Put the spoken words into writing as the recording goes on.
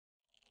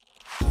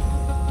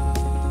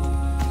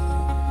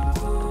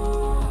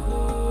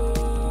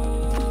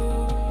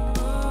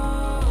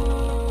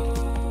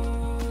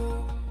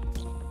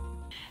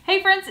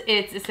Hey friends,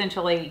 it's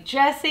essentially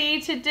Jessie.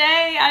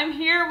 Today I'm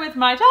here with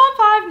my top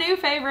 5 new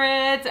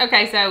favorites.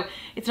 Okay, so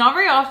it's not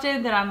very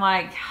often that I'm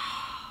like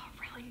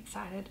really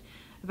excited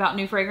about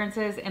new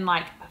fragrances and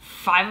like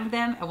 5 of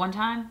them at one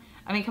time.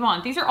 I mean, come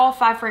on, these are all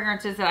 5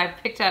 fragrances that I've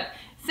picked up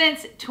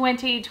since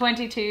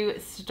 2022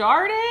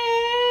 started.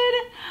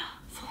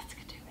 So let's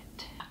get to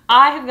it.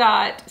 I have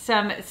got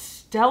some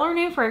stellar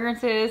new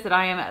fragrances that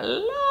I am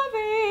loving.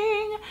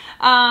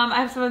 I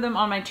have some of them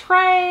on my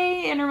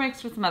tray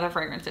intermixed with some other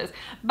fragrances,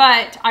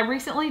 but I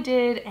recently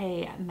did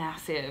a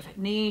massive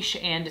niche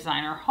and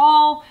designer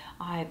haul.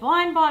 I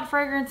blind bought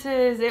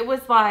fragrances. It was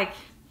like,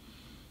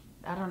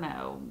 I don't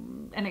know,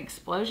 an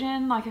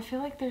explosion. Like I feel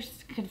like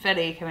there's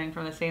confetti coming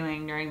from the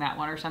ceiling during that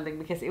one or something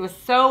because it was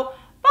so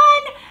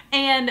fun.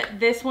 And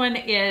this one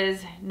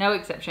is no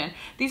exception.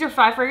 These are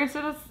 5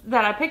 fragrances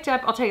that I picked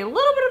up. I'll tell you a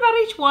little bit about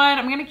each one.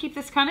 I'm going to keep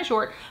this kind of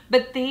short,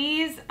 but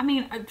these, I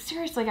mean,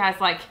 seriously guys,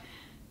 like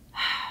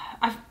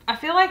I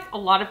feel like a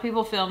lot of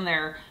people film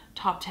their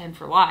top 10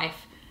 for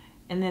life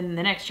and then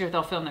the next year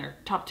they'll film their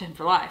top 10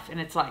 for life and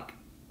it's like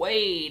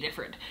way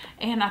different.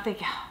 And I think,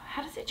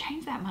 how does it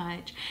change that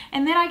much?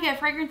 And then I get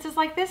fragrances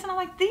like this and I'm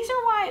like, these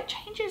are why it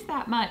changes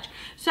that much.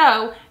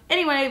 So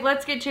anyway,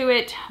 let's get to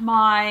it.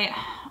 I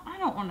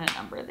don't want to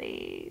number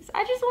these.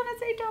 I just want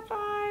to say top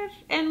 5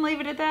 and leave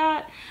it at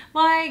that.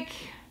 Like,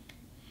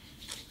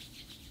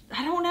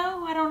 I don't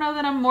know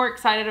that I'm more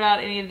excited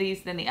about any of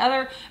these than the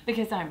other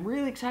because I'm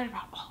really excited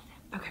about all of them.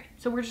 Okay,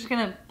 so we're just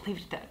gonna leave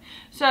it at that.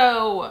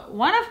 So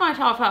one of my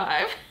top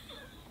 5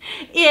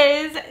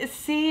 is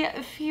Sea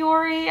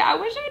Fury. I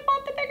wish I'd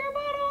bought the bigger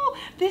bottle.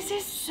 This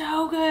is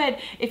so good.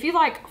 If you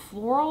like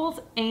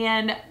florals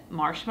and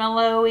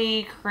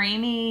marshmallowy,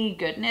 creamy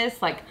goodness,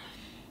 like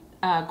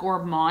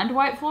gourmand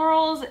white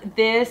florals,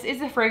 this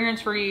is a fragrance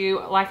for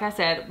you. Like I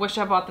said, wish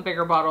I bought the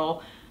bigger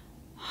bottle.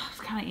 It was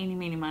kind of eeny,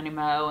 meeny, miny,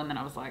 mo. And then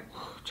I was like,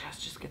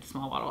 just get the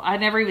small bottle. I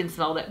never even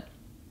smelled it.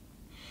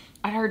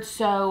 I'd heard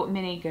so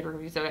many good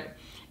reviews of it.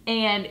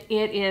 And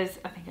it is,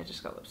 I think I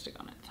just got lipstick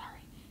on it.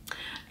 Sorry.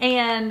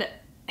 And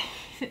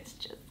it's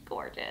just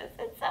gorgeous.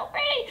 It's so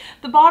pretty.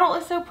 The bottle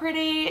is so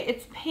pretty.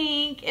 It's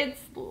pink.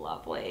 It's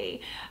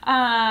lovely.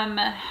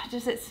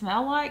 Does it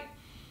smell like?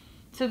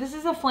 So this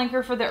is a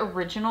flanker for the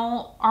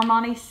original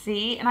Armani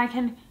C. And I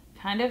can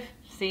kind of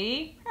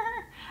see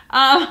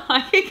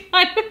I can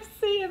kind of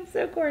see, I'm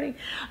so corny.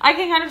 I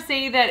can kind of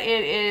see that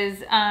it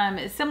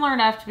is similar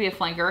enough to be a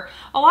flanker.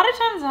 A lot of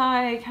times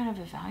I kind of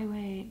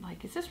evaluate,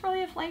 like, is this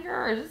really a flanker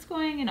or is this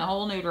going in a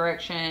whole new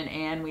direction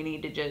and we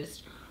need to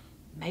just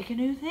make a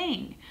new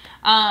thing?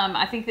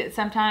 I think that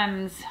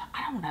sometimes,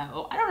 I don't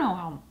know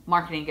how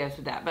marketing goes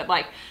with that, but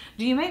like,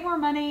 do you make more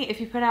money if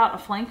you put out a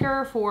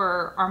flanker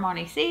for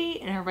Armani C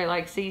and everybody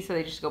likes C so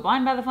they just go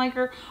blind by the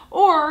flanker?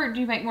 Or do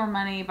you make more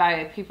money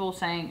by people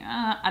saying,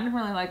 I didn't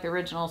really like the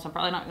original, so I'm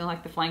probably not gonna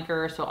like the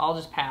flanker, so I'll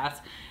just pass.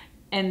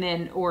 And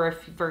then, or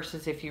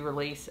versus if you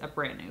release a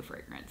brand new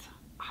fragrance.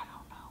 I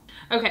don't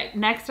know. Okay,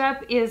 next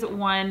up is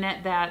one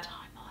that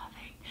I'm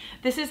loving.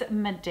 This is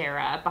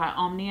Madeira by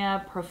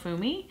Omnia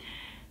Perfume.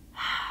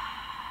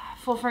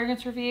 Full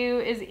fragrance review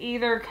is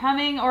either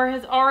coming or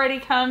has already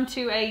come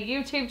to a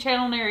YouTube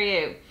channel near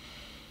you.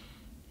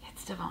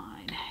 It's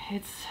divine.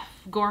 It's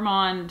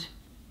gourmand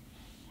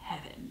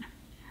heaven.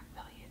 It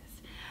really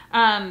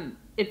is.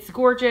 It's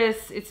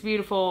gorgeous. It's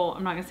beautiful.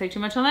 I'm not going to say too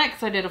much on that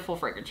because I did a full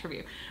fragrance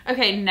review.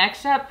 Okay,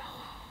 next up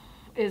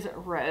is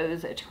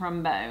Rose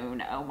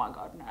Trombone. Oh my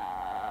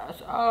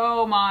goodness.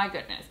 Oh my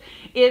goodness.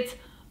 It's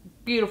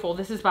beautiful.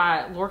 This is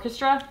by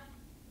L'Orchestra.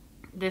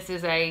 This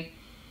is a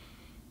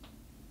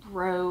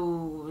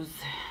rose.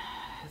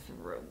 This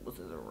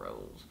is a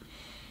rose.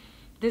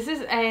 This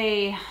is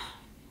a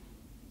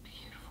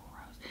beautiful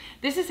rose.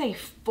 This is a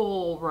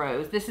full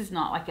rose. This is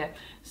not like a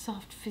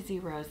soft fizzy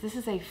rose. This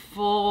is a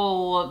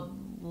full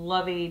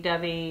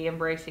lovey-dovey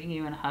embracing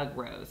you and hug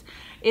rose.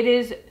 It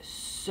is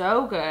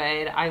so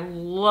good. I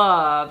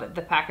love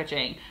the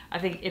packaging. I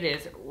think it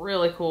is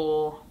really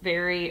cool,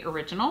 very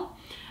original,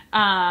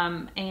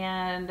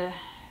 and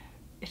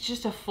it's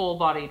just a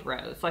full-bodied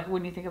rose. Like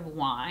when you think of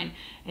wine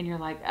and you're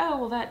like, oh,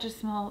 well that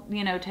just smells,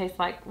 you know, tastes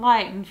like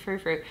light and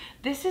fruit.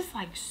 This is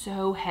like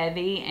so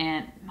heavy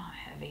and not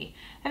heavy.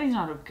 Heavy's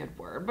not a good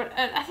word, but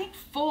I think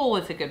full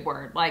is a good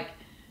word. Like,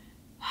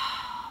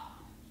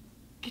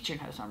 get your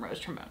nose on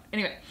Rose Trombone.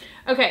 Anyway,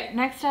 okay,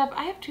 next up,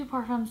 I have 2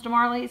 parfums to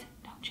Marley's.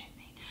 Don't shame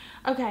me.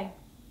 Okay,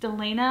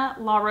 Delina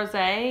La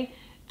Rose.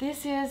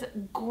 This is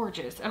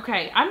gorgeous.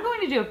 Okay, I'm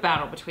going to do a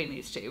battle between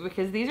these 2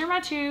 because these are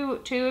my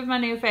two of my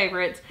new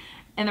favorites.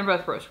 And they're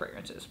both rose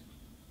fragrances.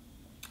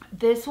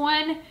 This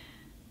one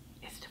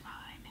is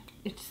divine.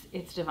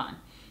 It's divine.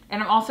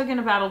 And I'm also going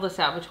to battle this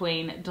out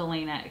between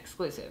Delina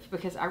exclusive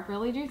because I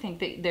really do think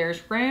that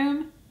there's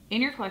room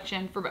in your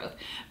collection for both.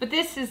 But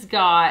this has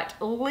got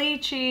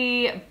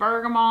lychee,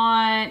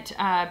 bergamot,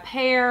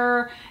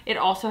 pear. It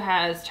also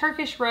has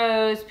Turkish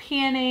rose,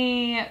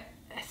 peony.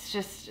 It's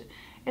just,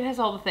 it has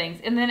all the things.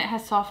 And then it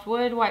has soft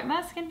wood, white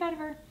musk, and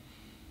vetiver.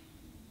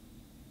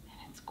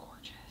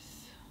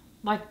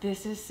 Like,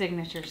 this is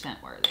signature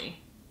scent worthy.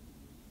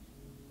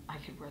 I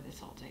could wear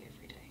this all day,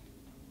 every day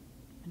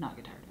and not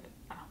get tired of it,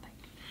 I don't think.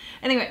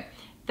 Anyway,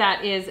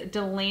 that is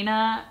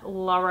Delina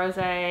La Rose.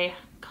 Gorgeous.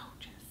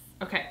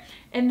 Okay.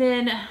 And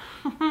then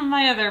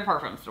my other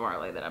perfume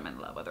Storely that I'm in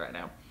love with right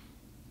now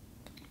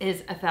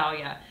is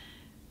Athalia.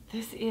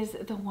 This is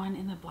the one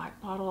in the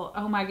black bottle.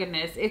 Oh my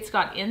goodness. It's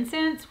got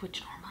incense,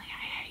 which normally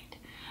I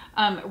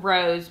hate.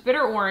 Rose,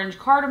 bitter orange,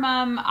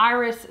 cardamom,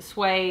 iris,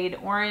 suede,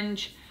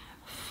 orange,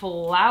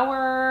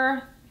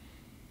 flower,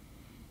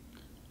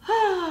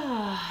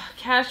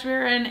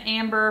 cashmere, and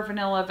amber,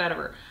 vanilla,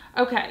 vetiver.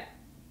 Okay.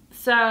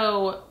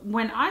 So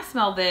when I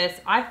smell this,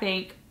 I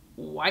think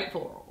white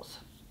florals.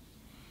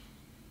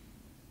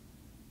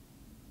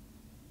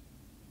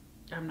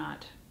 I'm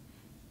not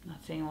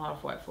seeing a lot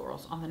of white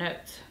florals on the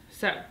notes.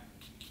 So,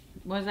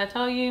 what does that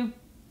tell you?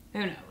 Who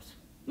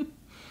knows?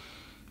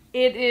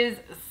 It is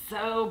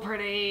so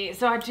pretty.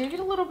 So I do get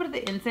a little bit of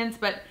the incense,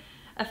 but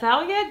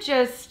Athalia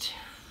just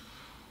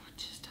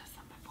does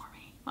something for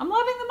me. I'm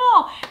loving them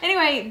all.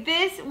 Anyway,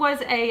 this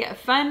was a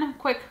fun,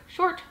 quick,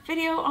 short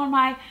video on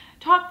my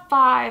top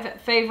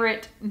 5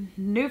 favorite,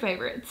 new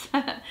favorites.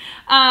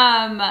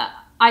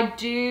 I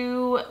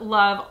do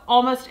love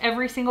almost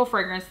every single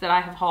fragrance that I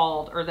have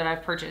hauled or that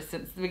I've purchased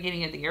since the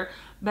beginning of the year.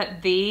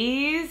 But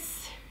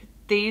these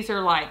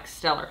are like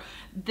stellar.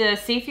 The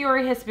Sea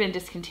Fury has been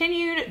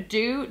discontinued.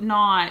 Do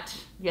not,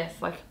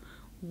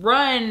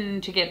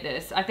 run to get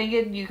this. I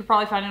think you could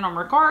probably find it on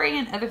Mercari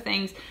and other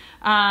things.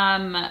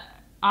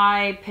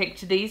 I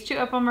picked these 2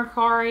 up on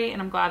Mercari and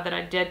I'm glad that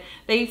I did.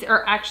 These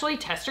are actually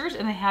testers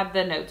and they have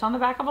the notes on the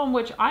back of them,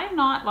 which I'm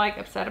not like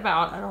upset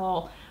about at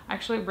all. I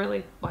actually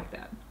really like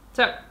that.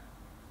 So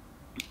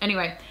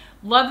anyway,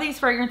 love these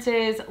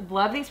fragrances,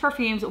 love these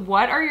perfumes.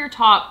 What are your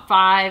top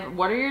 5?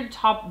 What are your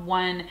top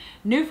 1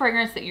 new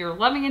fragrance that you're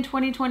loving in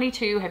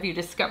 2022? Have you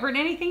discovered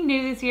anything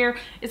new this year?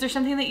 Is there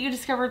something that you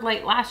discovered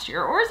late last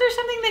year? Or is there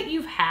something that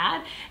you've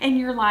had and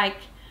you're like,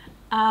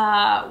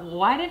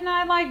 why didn't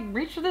I like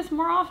reach for this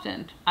more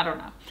often? I don't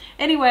know.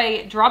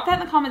 Anyway, drop that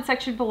in the comment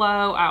section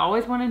below. I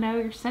always want to know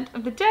your scent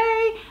of the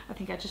day. I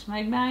think I just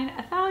made mine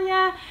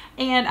Athalia.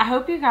 And I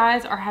hope you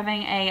guys are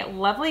having a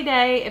lovely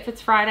day. If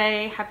it's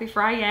Friday, happy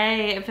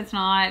Friday. If it's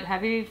not,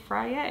 happy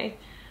Friday.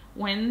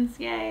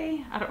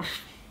 Wednesday. I don't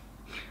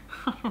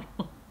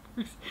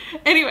know.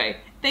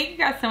 Anyway, thank you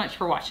guys so much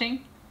for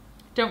watching.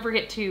 Don't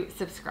forget to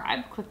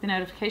subscribe, click the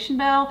notification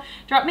bell,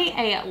 drop me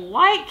a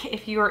like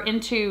if you are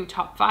into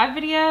top 5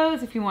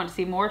 videos, if you want to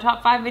see more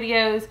top 5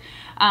 videos.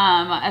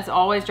 As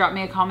always, drop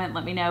me a comment,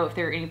 let me know if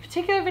there are any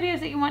particular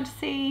videos that you want to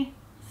see.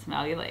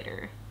 Smell you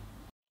later.